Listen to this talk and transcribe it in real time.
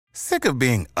Sick of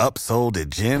being upsold at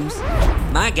gyms?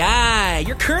 My guy,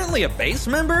 you're currently a base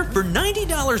member? For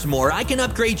 $90 more, I can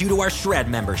upgrade you to our Shred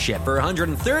membership. For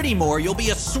 $130 more, you'll be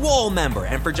a Swole member.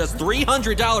 And for just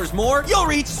 $300 more, you'll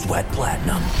reach Sweat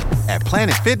Platinum. At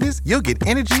Planet Fitness, you'll get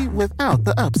energy without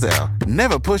the upsell.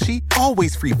 Never pushy,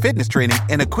 always free fitness training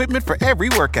and equipment for every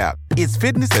workout. It's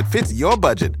fitness that fits your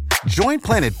budget. Join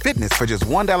Planet Fitness for just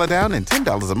 $1 down and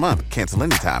 $10 a month. Cancel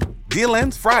anytime. Deal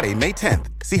ends Friday, May 10th.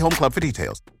 See Home Club for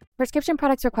details. Prescription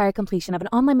products require completion of an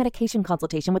online medication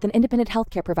consultation with an independent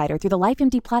healthcare provider through the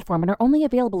LifeMD platform and are only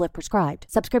available if prescribed.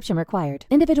 Subscription required.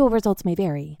 Individual results may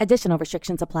vary. Additional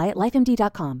restrictions apply at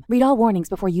lifemd.com. Read all warnings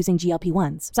before using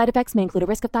GLP-1s. Side effects may include a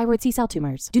risk of thyroid C-cell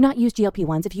tumors. Do not use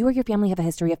GLP-1s if you or your family have a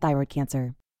history of thyroid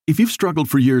cancer. If you've struggled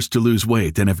for years to lose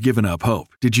weight and have given up hope,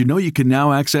 did you know you can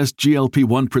now access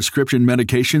GLP-1 prescription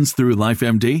medications through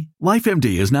LifeMD?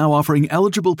 LifeMD is now offering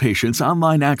eligible patients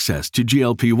online access to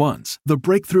GLP-1s, the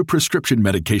breakthrough prescription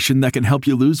medication that can help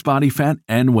you lose body fat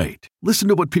and weight. Listen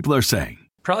to what people are saying.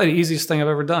 Probably the easiest thing I've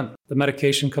ever done. The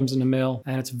medication comes in the mail,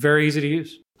 and it's very easy to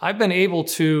use. I've been able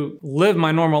to live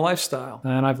my normal lifestyle,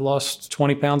 and I've lost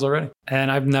 20 pounds already,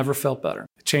 and I've never felt better.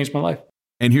 It changed my life.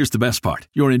 And here's the best part.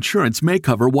 Your insurance may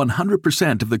cover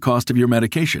 100% of the cost of your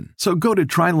medication. So go to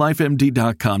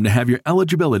TryLifeMD.com to have your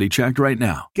eligibility checked right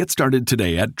now. Get started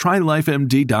today at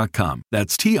TryLifeMD.com.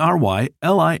 That's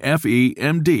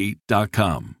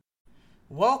TryLifeMD.com.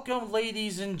 Welcome,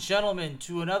 ladies and gentlemen,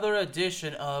 to another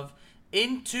edition of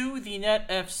Into the Net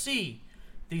FC,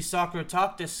 the soccer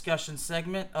talk discussion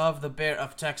segment of the Bear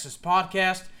of Texas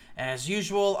podcast. As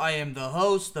usual, I am the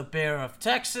host, the Bear of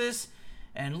Texas.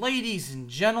 And ladies and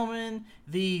gentlemen,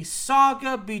 the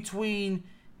saga between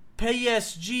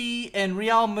PSG and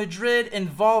Real Madrid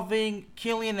involving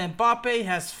Kylian Mbappe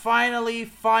has finally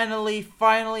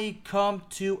come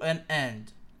to an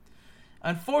end.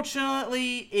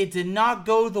 Unfortunately, it did not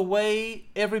go the way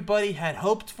everybody had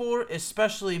hoped for,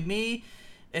 especially me,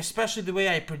 especially the way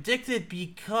I predicted,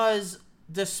 because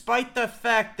despite the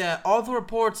fact that all the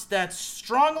reports that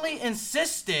strongly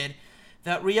insisted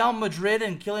that Real Madrid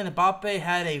and Kylian Mbappe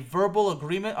had a verbal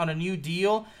agreement on a new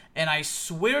deal, and I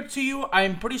swear to you,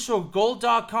 I'm pretty sure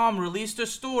Goal.com released a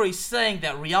story saying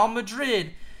that Real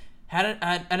Madrid had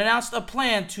announced a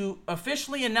plan to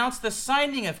officially announce the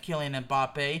signing of Kylian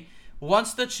Mbappe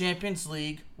once the Champions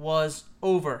League was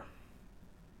over.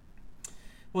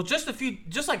 Well, just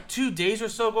like 2 days or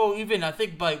so ago, even I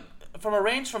think from a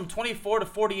range from 24 to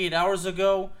 48 hours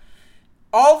ago,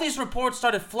 all these reports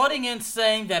started flooding in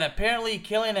saying that apparently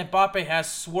Kylian Mbappe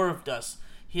has swerved us.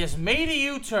 He has made a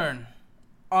U-turn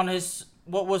on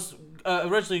what was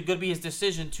originally going to be his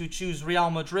decision to choose Real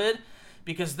Madrid,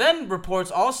 because then reports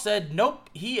all said, nope,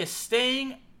 he is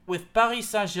staying with Paris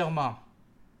Saint-Germain.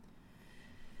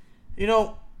 You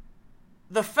know,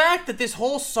 the fact that this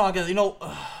whole saga,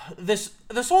 this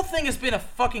whole thing has been a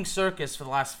fucking circus for the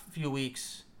last few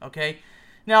weeks, okay?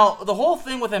 Now, the whole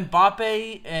thing with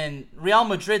Mbappe and Real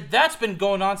Madrid, that's been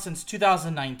going on since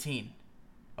 2019.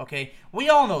 Okay? We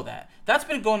all know that. That's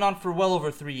been going on for well over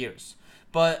 3 years.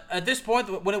 But at this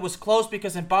point, when it was closed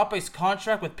because Mbappe's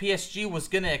contract with PSG was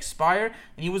going to expire,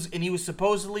 and he was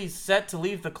supposedly set to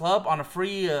leave the club on a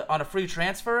free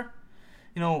transfer,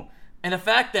 and the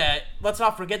fact that, let's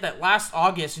not forget that last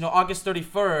August, August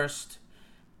 31st,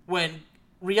 when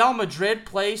Real Madrid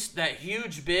placed that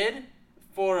huge bid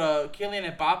for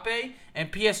Kylian Mbappe,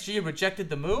 and PSG rejected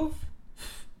the move.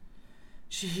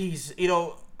 Jeez,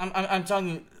 I'm telling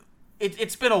you,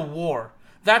 it's been a war.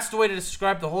 That's the way to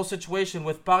describe the whole situation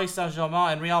with Paris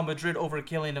Saint-Germain and Real Madrid over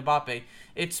Kylian Mbappe.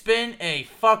 It's been a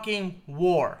fucking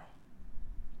war.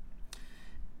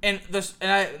 And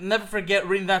I never forget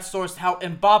reading that source, how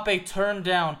Mbappe turned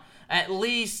down at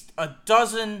least a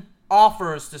dozen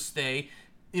offers to stay.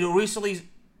 Recently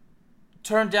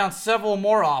turned down several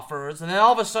more offers, and then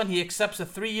all of a sudden he accepts a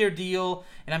 3-year deal,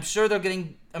 and I'm sure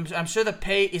I'm sure the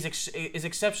pay is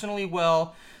exceptionally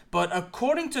well, but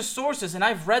according to sources, and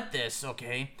I've read this,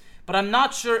 okay, but I'm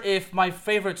not sure if my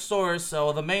favorite source,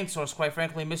 or the main source, quite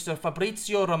frankly, Mr.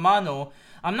 Fabrizio Romano,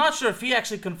 I'm not sure if he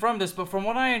actually confirmed this, but from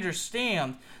what I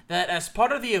understand, that as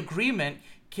part of the agreement,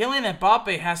 Kylian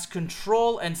Mbappe has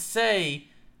control and say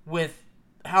with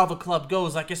how the club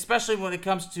goes, like especially when it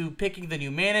comes to picking the new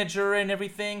manager and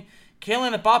everything.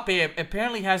 Kylian Mbappe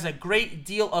apparently has a great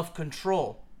deal of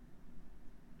control.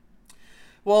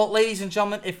 Well, ladies and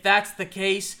gentlemen, if that's the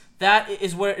case, that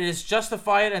is where it is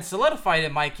justified and solidified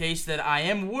in my case that I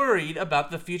am worried about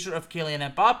the future of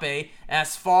Kylian Mbappe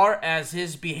as far as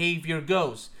his behavior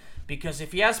goes. Because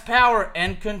if he has power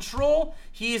and control,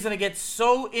 he is going to get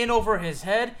so in over his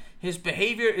head, his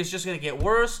behavior is just going to get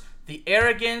worse. the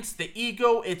arrogance, the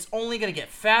ego, it's only going to get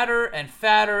fatter and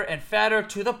fatter and fatter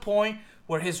to the point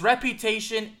where his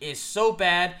reputation is so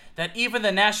bad that even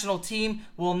the national team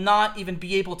will not even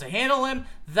be able to handle him,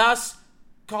 thus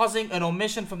causing an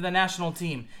omission from the national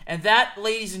team. And that,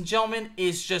 ladies and gentlemen,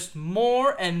 is just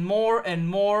more and more and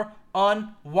more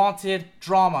unwanted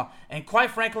drama. And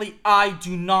quite frankly, I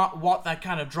do not want that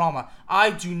kind of drama.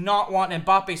 I do not want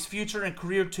Mbappe's future and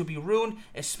career to be ruined,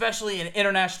 especially in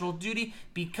international duty,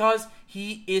 because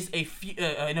he is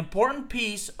an important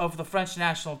piece of the French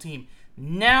national team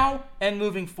now and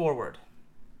moving forward.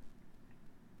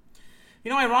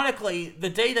 You know, ironically, the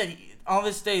day that on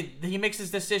this day that he makes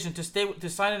his decision to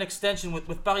sign an extension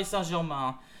with Paris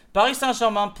Saint-Germain, Paris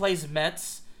Saint-Germain plays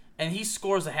Metz and he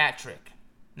scores a hat trick.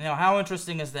 Now, how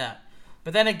interesting is that?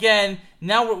 But then again,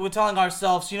 now we're telling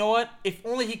ourselves, you know what? If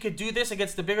only he could do this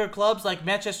against the bigger clubs like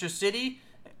Manchester City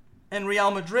and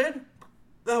Real Madrid,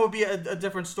 that would be a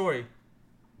different story.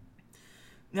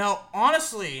 Now,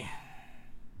 honestly,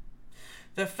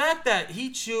 the fact that he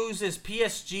chooses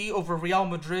PSG over Real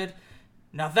Madrid,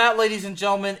 now that, ladies and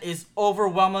gentlemen, is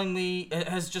overwhelmingly,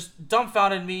 has just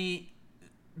dumbfounded me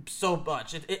so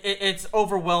much. It's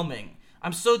overwhelming.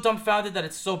 I'm so dumbfounded that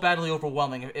it's so badly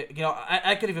overwhelming.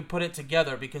 I could even put it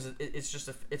together because it's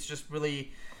just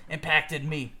really impacted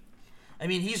me. I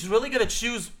mean, he's really going to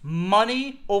choose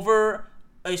money over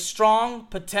a strong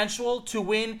potential to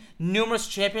win numerous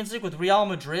Champions League with Real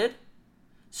Madrid?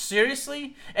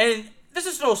 Seriously? And this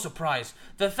is no surprise.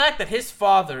 The fact that his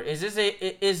father is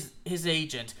his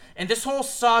agent, and this whole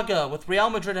saga with Real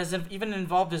Madrid has even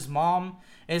involved his mom.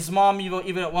 His mom,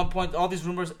 even at one point, all these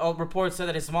reports said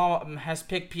that his mom has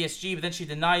picked PSG, but then she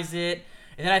denies it.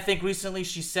 And then I think recently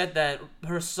she said that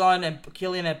her son and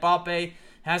Kylian Mbappe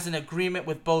has an agreement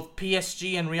with both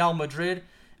PSG and Real Madrid.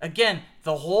 Again,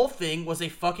 the whole thing was a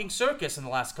fucking circus in the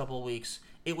last couple of weeks.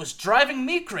 It was driving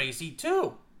me crazy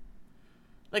too.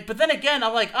 But then again,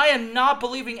 I'm like, I am not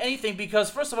believing anything because,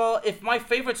 first of all, if my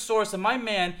favorite source and my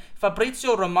man,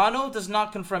 Fabrizio Romano, does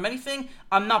not confirm anything,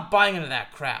 I'm not buying into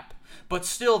that crap. But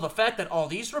still, the fact that all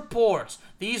these reports,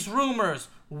 these rumors,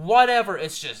 whatever,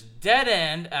 it's just dead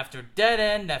end after dead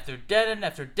end after dead end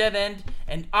after dead end,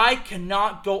 and I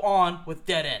cannot go on with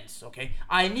dead ends, okay?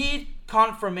 I need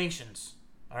confirmations,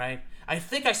 all right? I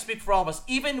think I speak for all of us,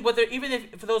 even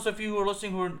if for those of you who are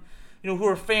listening who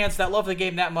are fans that love the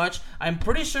game that much, I'm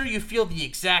pretty sure you feel the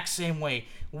exact same way.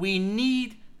 We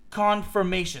need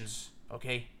confirmations,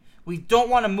 okay? We don't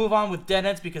want to move on with dead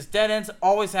ends because dead ends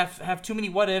always have too many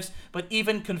what ifs, but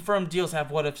even confirmed deals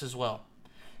have what ifs as well.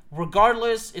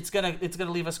 Regardless, it's gonna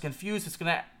leave us confused. It's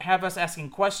gonna have us asking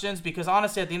questions because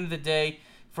honestly, at the end of the day,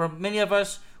 for many of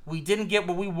us, we didn't get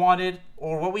what we wanted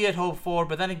or what we had hoped for.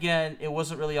 But then again, it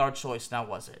wasn't really our choice, now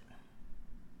was it?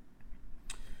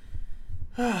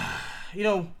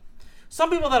 Some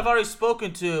people that I've already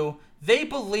spoken to, they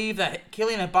believe that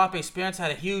Kylian Mbappe's parents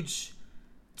had a huge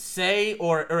say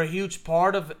or a huge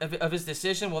part of his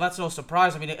decision. Well, that's no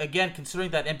surprise. I mean, again,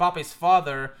 considering that Mbappe's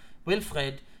father,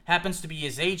 Wilfried, happens to be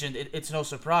his agent, it's no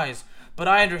surprise. But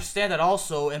I understand that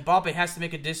also Mbappe has to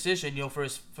make a decision, for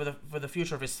the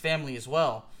future of his family as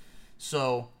well.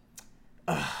 So,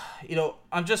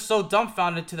 I'm just so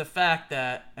dumbfounded to the fact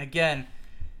that, again,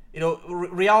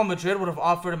 Real Madrid would have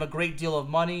offered him a great deal of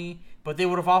money, but they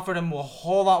would have offered him a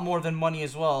whole lot more than money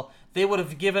as well. They would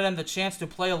have given him the chance to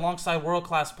play alongside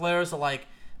world-class players like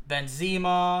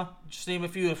Benzema, just name a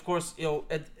few. Of course, for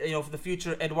the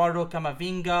future, Eduardo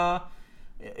Camavinga.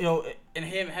 And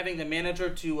him having the manager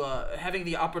to having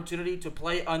the opportunity to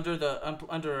play under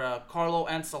Carlo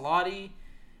Ancelotti.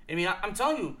 I mean, I'm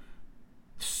telling you,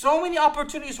 so many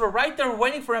opportunities were right there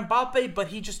waiting for Mbappe, but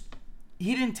he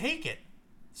didn't take it.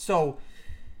 So,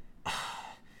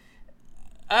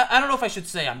 I don't know if I should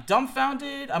say I'm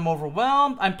dumbfounded, I'm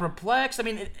overwhelmed, I'm perplexed. I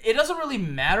mean, it doesn't really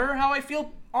matter how I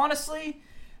feel, honestly,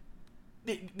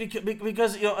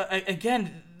 because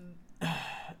again,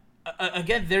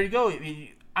 there you go.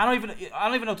 I don't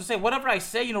even know what to say. Whatever I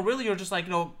say, really, you're just like,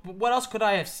 what else could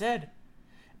I have said?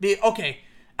 Okay,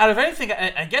 out of anything,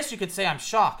 I guess you could say I'm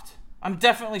shocked. I'm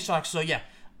definitely shocked. So yeah,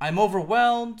 I'm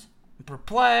overwhelmed, I'm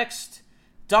perplexed,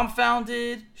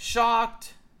 dumbfounded,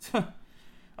 shocked, and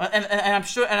I'm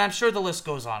sure the list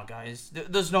goes on, guys.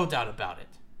 There's no doubt about it.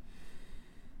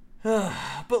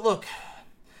 But look,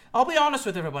 I'll be honest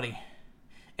with everybody.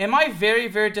 Am I very,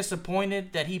 very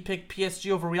disappointed that he picked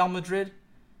PSG over Real Madrid?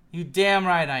 You damn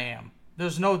right I am.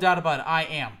 There's no doubt about it. I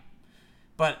am.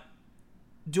 But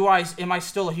am I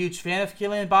still a huge fan of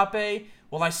Kylian Mbappe?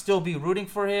 Will I still be rooting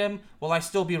for him? Will I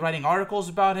still be writing articles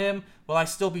about him? Will I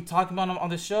still be talking about him on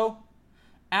the show?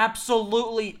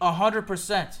 Absolutely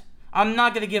 100%. I'm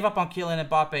not going to give up on Kylian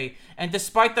Mbappe. And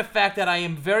despite the fact that I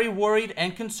am very worried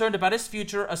and concerned about his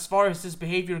future as far as his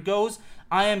behavior goes,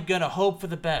 I am going to hope for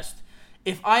the best.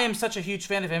 If I am such a huge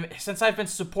fan of him, since I've been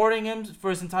supporting him for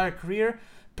his entire career,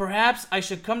 perhaps I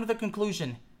should come to the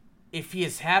conclusion, if he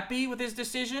is happy with his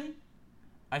decision,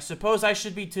 I suppose I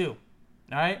should be too.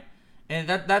 All right? And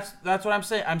that's what I'm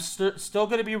saying. I'm still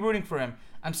going to be rooting for him.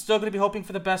 I'm still going to be hoping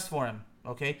for the best for him.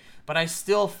 Okay? But I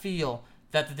still feel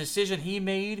that the decision he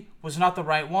made was not the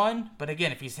right one. But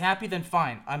again, if he's happy, then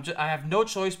fine. I have no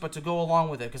choice but to go along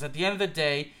with it. Because at the end of the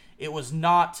day, it was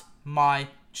not my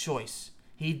choice.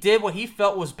 He did what he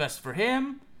felt was best for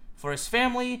him, for his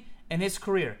family, and his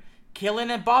career.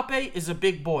 Kylian Mbappe is a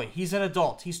big boy. He's an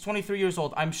adult. He's 23 years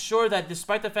old. I'm sure that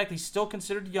despite the fact he's still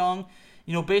considered young,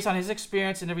 based on his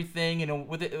experience and everything,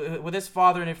 with his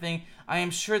father and everything, I am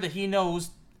sure that he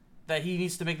knows that he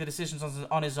needs to make the decisions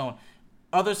on his own.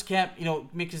 Others can't,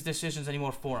 make his decisions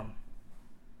anymore for him.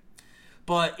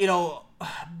 But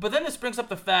then this brings up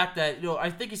the fact that,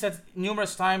 I think he said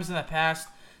numerous times in the past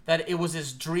that it was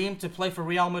his dream to play for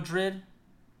Real Madrid.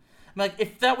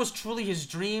 If that was truly his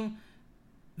dream,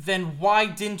 then why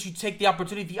didn't you take the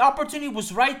opportunity? The opportunity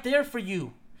was right there for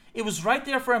you. It was right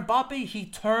there for Mbappe. He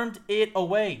turned it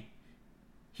away.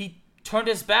 He turned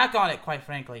his back on it, quite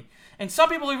frankly. And some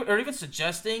people are even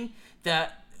suggesting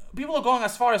that people are going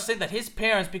as far as saying that his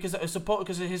parents, because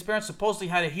his parents supposedly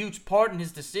had a huge part in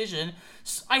his decision.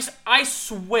 I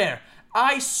swear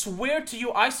to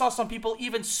you, I saw some people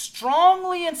even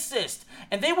strongly insist,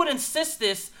 and they would insist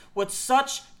this with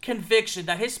such conviction,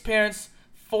 that his parents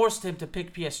forced him to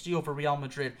pick PSG over Real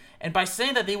Madrid. And by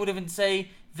saying that, they would even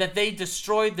say that they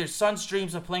destroyed their son's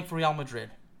dreams of playing for Real Madrid.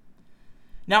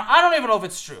 Now, I don't even know if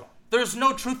it's true. There's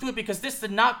no truth to it, because this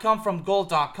did not come from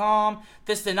Goal.com.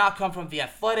 This did not come from The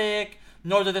Athletic.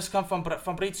 Nor did this come from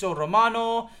Fabrizio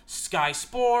Romano, Sky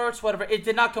Sports, whatever. It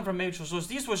did not come from major sources.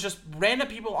 These was just random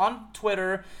people on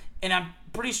Twitter, and I'm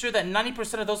pretty sure that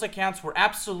 90% of those accounts were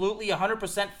absolutely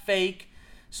 100% fake.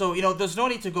 So, there's no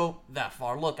need to go that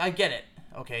far. Look, I get it,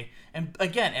 okay? And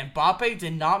again, Mbappe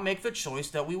did not make the choice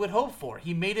that we would hope for.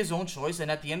 He made his own choice, and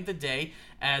at the end of the day,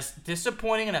 as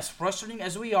disappointing and as frustrating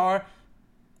as we are,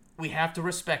 we have to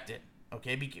respect it,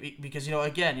 okay? Because,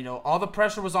 again, all the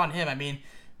pressure was on him. I mean,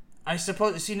 I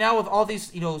suppose, now with all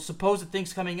these, supposed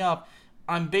things coming up,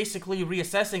 I'm basically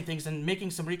reassessing things and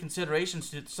making some reconsiderations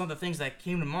to some of the things that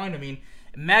came to mind. I mean,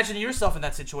 imagine yourself in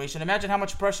that situation. Imagine how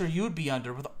much pressure you'd be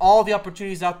under with all the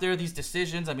opportunities out there, these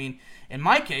decisions. I mean, in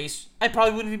my case, I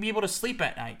probably wouldn't even be able to sleep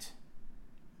at night.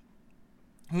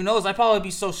 Who knows? I'd probably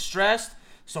be so stressed,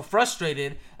 so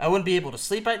frustrated, I wouldn't be able to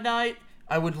sleep at night.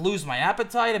 I would lose my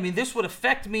appetite. I mean, this would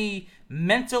affect me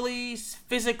mentally,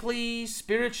 physically,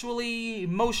 spiritually,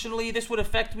 emotionally. This would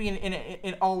affect me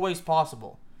in all ways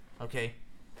possible. Okay?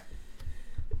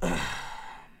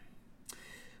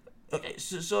 Okay,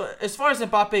 so as far as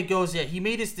Mbappe goes, yeah, he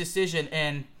made his decision,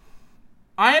 and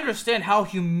I understand how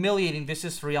humiliating this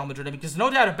is for Real Madrid. I mean, because no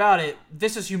doubt about it,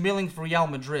 this is humiliating for Real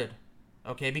Madrid.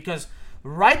 Okay? Because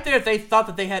right there, they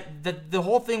thought that the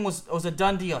whole thing was a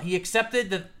done deal. He accepted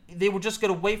that they were just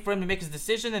going to wait for him to make his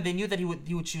decision, and they knew that he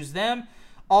would choose them.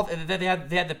 That they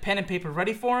had the pen and paper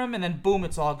ready for him, and then boom,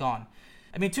 it's all gone.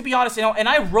 I mean, to be honest, and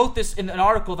I wrote this in an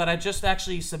article that I just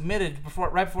actually submitted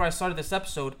right before I started this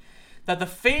episode, that the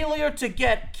failure to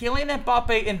get Kylian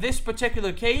Mbappe in this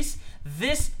particular case,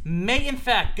 this may in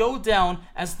fact go down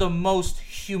as the most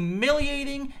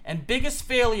humiliating and biggest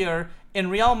failure in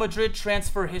Real Madrid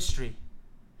transfer history.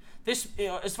 This,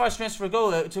 as far as transfer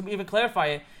goes, to even clarify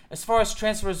it, as far as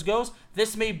transfers goes,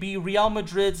 this may be Real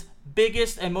Madrid's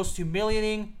biggest and most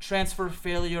humiliating transfer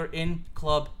failure in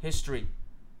club history.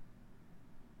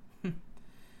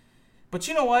 But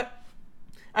you know what?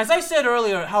 As I said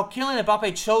earlier, how Kylian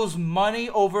Mbappe chose money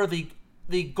over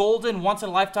the golden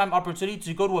once-in-a-lifetime opportunity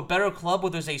to go to a better club where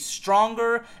there's a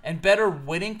stronger and better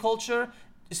winning culture,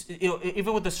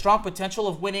 even with the strong potential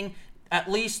of winning at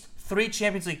least 3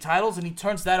 Champions League titles, and he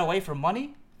turns that away for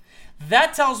money.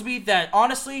 That tells me that,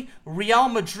 honestly, Real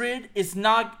Madrid is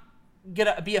not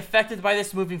going to be affected by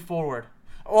this moving forward.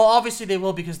 Well, obviously they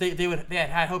will, because they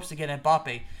had hopes to get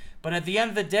Mbappe. But at the end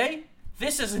of the day,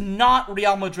 this is not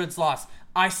Real Madrid's loss.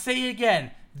 I say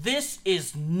again, this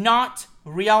is not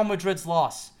Real Madrid's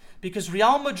loss. Because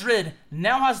Real Madrid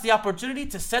now has the opportunity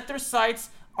to set their sights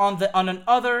on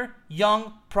another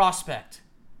young prospect.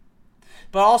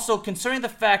 But also, considering the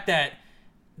fact that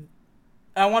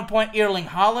at one point Erling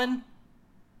Haaland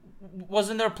was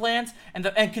in their plans,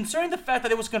 and considering the fact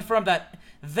that it was confirmed that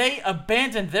they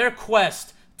abandoned their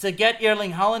quest to get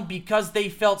Erling Haaland because they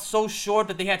felt so sure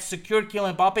that they had secured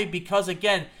Kylian Mbappe, because,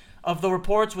 again, of the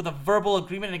reports with a verbal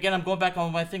agreement. And again, I'm going back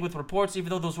on my thing with reports, even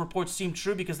though those reports seem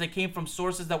true because they came from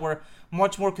sources that were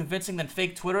much more convincing than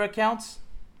fake Twitter accounts.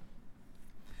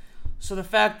 So the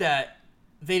fact that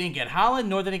they didn't get Haaland,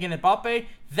 nor did they get Mbappe,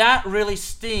 that really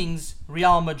stings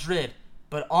Real Madrid.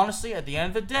 But honestly, at the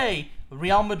end of the day,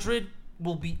 Real Madrid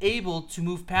will be able to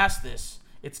move past this.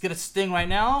 It's going to sting right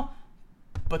now,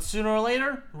 but sooner or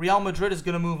later, Real Madrid is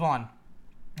going to move on.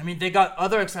 I mean, they got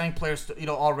other exciting players,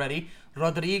 already.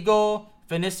 Rodrigo,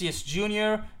 Vinicius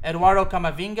Jr., Eduardo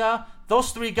Camavinga.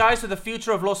 Those three guys are the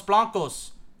future of Los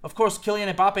Blancos. Of course,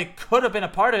 Kylian Mbappe could have been a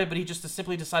part of it, but he just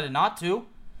simply decided not to.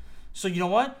 So you know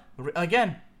what?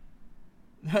 Again,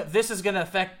 this is going to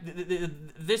affect...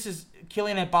 This is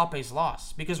Kylian Mbappe's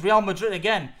loss. Because Real Madrid,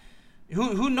 again,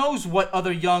 who knows what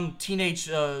other young teenage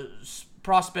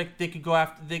prospect they could go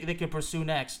after, they could pursue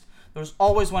next. There's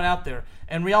always one out there.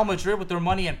 And Real Madrid, with their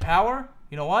money and power,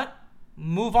 you know what?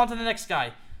 Move on to the next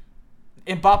guy.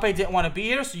 Mbappe didn't want to be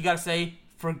here, so you got to say,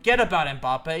 forget about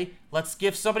Mbappe. Let's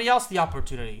give somebody else the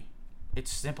opportunity.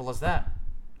 It's simple as that.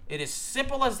 It is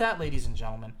simple as that, ladies and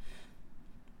gentlemen.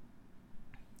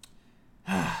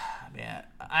 Man,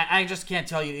 I just can't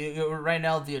tell you. Right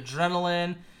now, the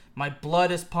adrenaline, my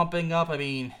blood is pumping up. I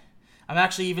mean, I'm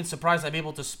actually even surprised I'm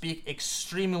able to speak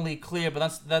extremely clear,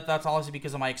 but that's obviously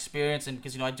because of my experience and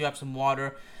because, I do have some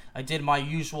water. I did my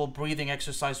usual breathing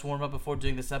exercise warm-up before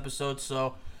doing this episode,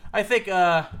 so I think,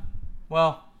 I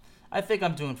think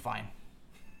I'm doing fine.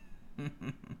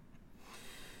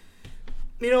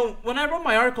 When I wrote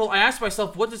my article, I asked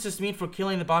myself, what does this mean for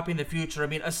Kylian Mbappe in the future? I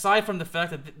mean, aside from the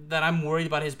fact that I'm worried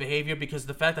about his behavior, because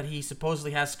the fact that he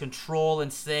supposedly has control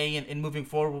and say in moving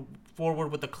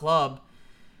forward with the club,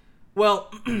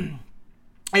 well,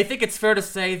 I think it's fair to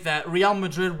say that Real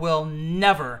Madrid will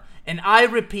never, and I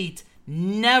repeat,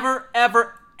 never,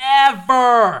 ever,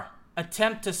 ever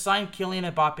attempt to sign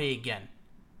Kylian Mbappe again.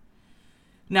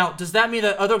 Now, does that mean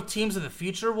that other teams in the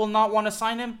future will not want to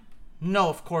sign him? No,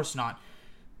 of course not.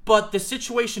 But the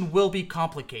situation will be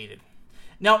complicated.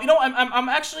 Now, I'm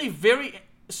actually very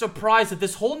surprised that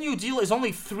this whole new deal is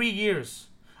only 3 years.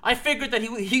 I figured that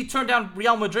he turned down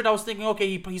Real Madrid. I was thinking,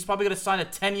 okay, he's probably going to sign a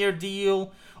 10-year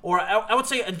deal, or I would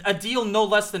say a deal no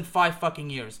less than 5 fucking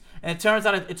years. And it turns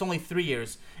out it's only 3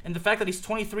 years. And the fact that he's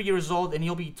 23 years old and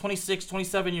he'll be 26,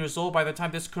 27 years old by the time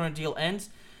this current deal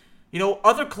ends,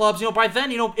 other clubs, by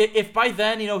then, if by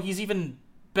then, he's even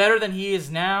better than he is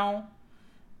now,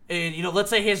 and, let's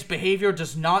say his behavior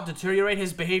does not deteriorate,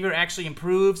 his behavior actually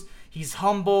improves, he's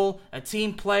humble, a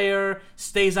team player,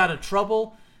 stays out of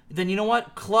trouble, then you know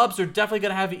what? Clubs are definitely going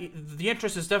to have, the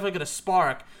interest is definitely going to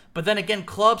spark. But then again,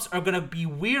 clubs are going to be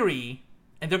weary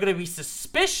and they're going to be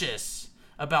suspicious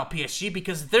about PSG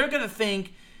because they're going to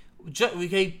think,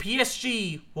 okay,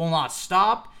 PSG will not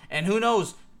stop. And who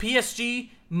knows, PSG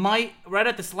might, right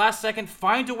at this last second,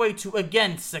 find a way to,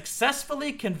 again,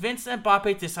 successfully convince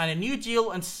Mbappe to sign a new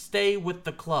deal and stay with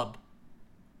the club.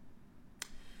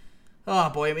 Oh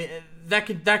boy, I mean, that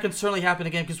could certainly happen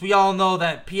again because we all know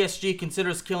that PSG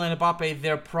considers Kylian Mbappe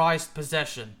their prized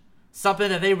possession. Something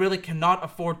that they really cannot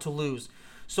afford to lose.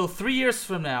 So 3 years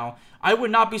from now, I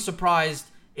would not be surprised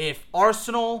if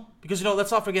Arsenal, because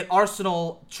let's not forget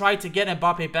Arsenal tried to get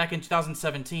Mbappe back in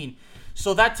 2017.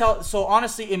 So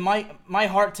honestly, in my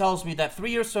heart tells me that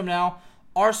 3 years from now,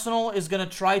 Arsenal is going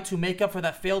to try to make up for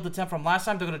that failed attempt from last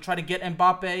time. They're going to try to get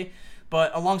Mbappe,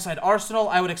 but alongside Arsenal,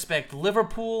 I would expect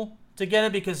Liverpool to get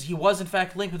him because he was in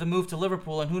fact linked with a move to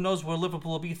Liverpool, and who knows where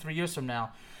Liverpool will be 3 years from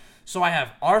now. So I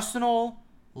have Arsenal,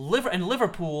 and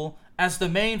Liverpool as the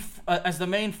main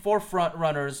forefront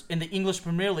runners in the English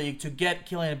Premier League to get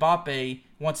Kylian Mbappe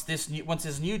once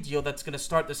his new deal that's going to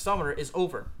start this summer is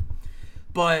over.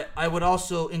 But I would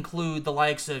also include the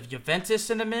likes of Juventus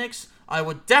in the mix. I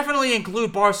would definitely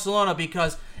include Barcelona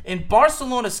because in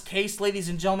Barcelona's case, ladies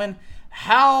and gentlemen,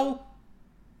 how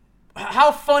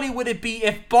funny would it be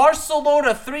if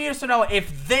Barcelona 3 years from now,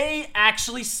 if they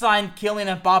actually signed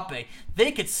Kylian Mbappe,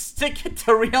 they could stick it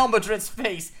to Real Madrid's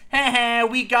face. Hey,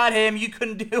 we got him. You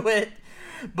couldn't do it.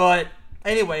 But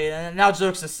anyway, now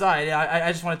jokes aside, I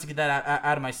just wanted to get that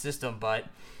out of my system. But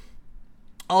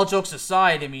all jokes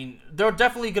aside, I mean, there are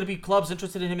definitely going to be clubs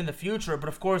interested in him in the future. But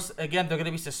of course, again, they're going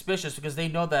to be suspicious because they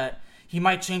know that he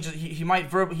might change. He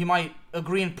might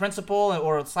agree in principle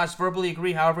or / verbally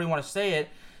agree, however you want to say it.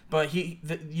 But you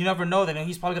never know that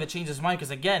he's probably going to change his mind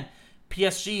because, again,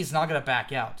 PSG is not going to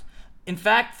back out. In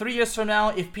fact, 3 years from now,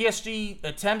 if PSG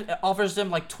offers them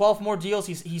like 12 more deals,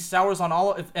 he sours on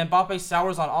all. If Mbappe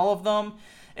sours on all of them,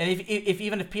 and if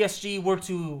PSG were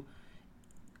to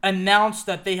announce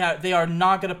that they are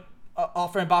not going to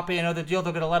offer Mbappe another deal,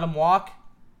 they're going to let him walk.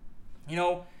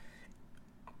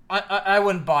 I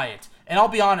wouldn't buy it. And I'll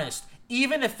be honest,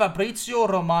 even if Fabrizio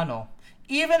Romano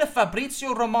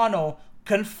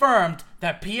confirmed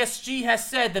that PSG has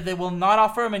said that they will not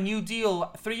offer him a new deal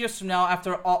 3 years from now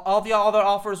after all the other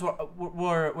offers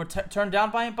were turned down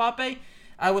by Mbappe,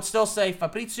 I would still say,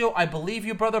 Fabrizio, I believe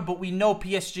you, brother, but we know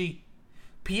PSG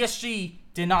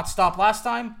did not stop last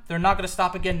time. They're not going to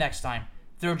stop again next time.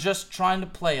 They're just trying to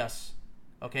play us.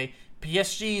 Okay?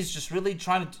 PSG is just really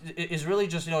trying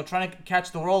to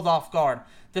catch the world off guard.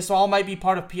 This all might be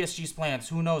part of PSG's plans.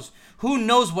 Who knows? Who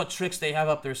knows what tricks they have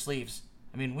up their sleeves?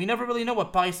 I mean, we never really know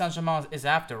what Paris Saint-Germain is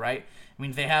after, right? I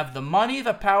mean, they have the money,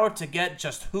 the power to get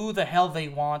just who the hell they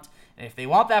want. And if they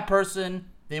want that person,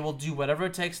 they will do whatever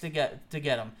it takes to get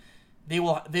him. They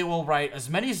will write as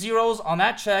many zeros on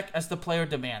that check as the player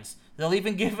demands. They'll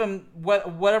even give him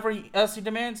whatever else he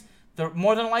demands. They're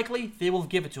more than likely they will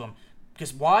give it to him.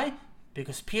 Because why?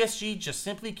 Because PSG just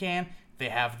simply can. They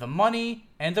have the money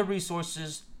and the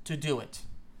resources to do it.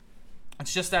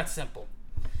 It's just that simple.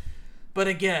 But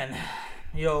again,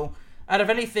 out of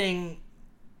anything,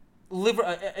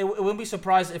 it wouldn't be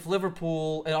surprised if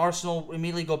Liverpool and Arsenal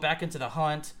immediately go back into the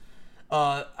hunt.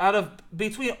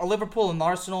 Between Liverpool and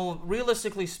Arsenal,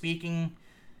 realistically speaking,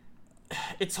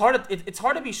 it's hard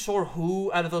to be sure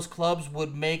who out of those clubs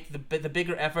would make the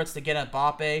bigger efforts to get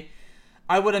Mbappe.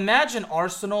 I would imagine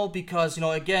Arsenal because,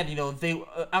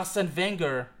 Arsene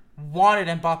Wenger wanted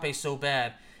Mbappe so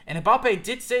bad. And Mbappe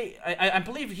did say, I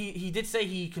believe he did say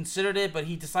he considered it, but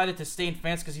he decided to stay in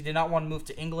France because he did not want to move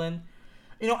to England.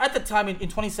 At the time in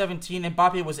 2017,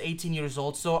 Mbappe was 18 years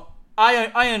old, so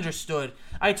I understood.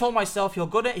 I told myself he'll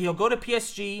go to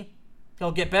PSG,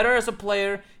 he'll get better as a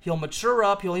player, he'll mature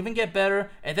up, he'll even get better,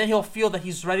 and then he'll feel that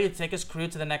he's ready to take his career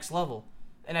to the next level.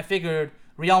 And I figured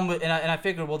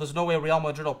well, there's no way Real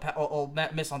Madrid will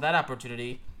miss on that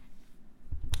opportunity.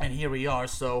 And here we are.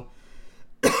 So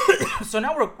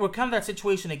now we're kind of that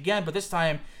situation again, but this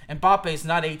time Mbappe is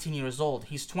not 18 years old.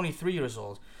 He's 23 years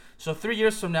old. So 3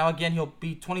 years from now, again, he'll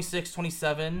be 26,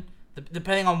 27,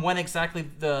 depending on when exactly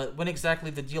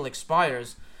the deal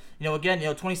expires.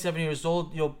 27 years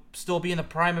old, he'll still be in the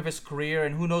prime of his career,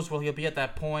 and who knows where he'll be at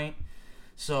that point.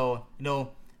 So,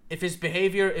 if his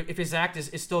behavior, if his act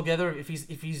is still together, if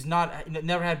he's not,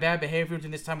 never had bad behavior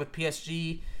during this time with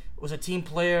PSG, was a team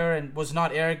player and was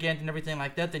not arrogant and everything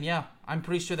like that, then yeah, I'm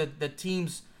pretty sure that the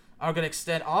teams are going to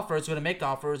extend offers, going to make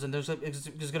offers, and there's going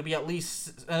to be at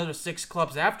least another 6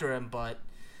 clubs after him. But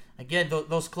again,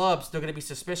 those clubs, they're going to be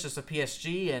suspicious of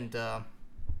PSG, and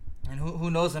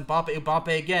who knows,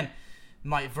 Mbappe again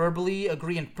might verbally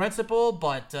agree in principle,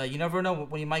 but you never know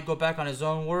when he might go back on his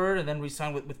own word and then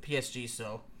re-sign with PSG.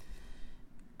 So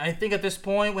I think at this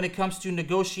point, when it comes to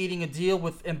negotiating a deal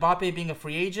with Mbappe being a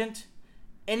free agent,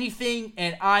 anything,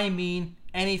 and I mean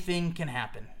anything, can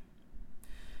happen.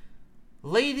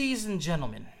 Ladies and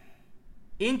gentlemen,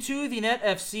 Into the Net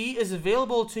FC is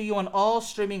available to you on all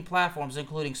streaming platforms,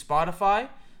 including Spotify,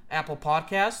 Apple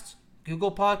Podcasts,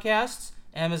 Google Podcasts,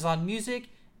 Amazon Music,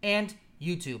 and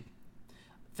YouTube.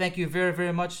 Thank you very,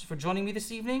 very much for joining me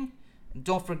this evening. And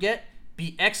don't forget,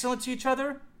 be excellent to each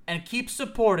other and keep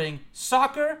supporting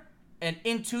soccer and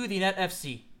Into the Net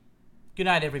FC. Good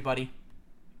night, everybody.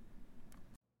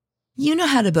 You know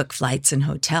how to book flights and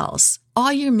hotels.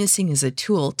 All you're missing is a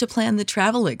tool to plan the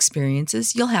travel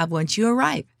experiences you'll have once you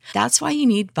arrive. That's why you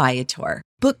need Viator.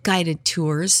 Book guided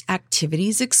tours,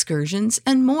 activities, excursions,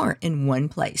 and more in one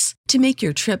place to make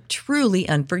your trip truly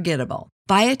unforgettable.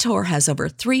 Viator has over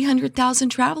 300,000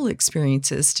 travel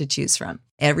experiences to choose from.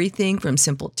 Everything from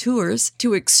simple tours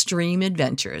to extreme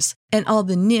adventures and all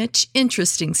the niche,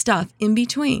 interesting stuff in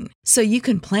between. So you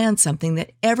can plan something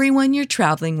that everyone you're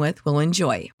traveling with will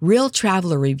enjoy. Real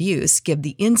traveler reviews give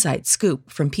the inside scoop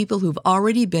from people who've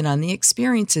already been on the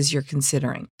experiences you're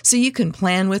considering. So you can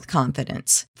plan with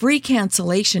confidence. Free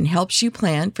cancellation helps you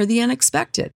plan for the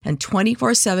unexpected. And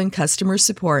 24/7 customer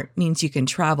support means you can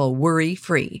travel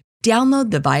worry-free. Download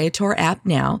the Viator app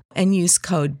now and use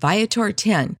code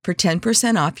Viator10 for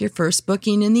 10% off your first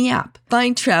booking in the app.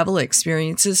 Find travel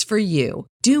experiences for you.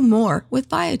 Do more with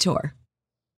Viator.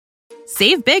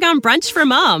 Save big on brunch for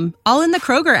mom, all in the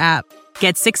Kroger app.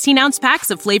 Get 16-ounce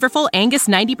packs of flavorful Angus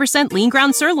 90% lean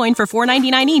ground sirloin for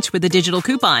 $4.99 each with a digital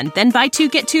coupon. Then buy 2,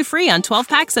 get 2 free on 12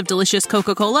 packs of delicious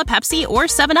Coca-Cola, Pepsi, or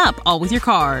 7-Up, all with your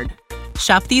card.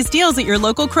 Shop these deals at your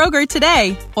local Kroger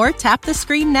today, or tap the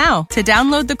screen now to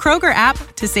download the Kroger app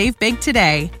to save big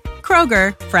today.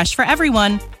 Kroger, fresh for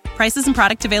everyone. Prices and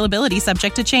product availability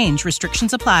subject to change.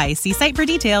 Restrictions apply. See site for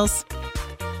details.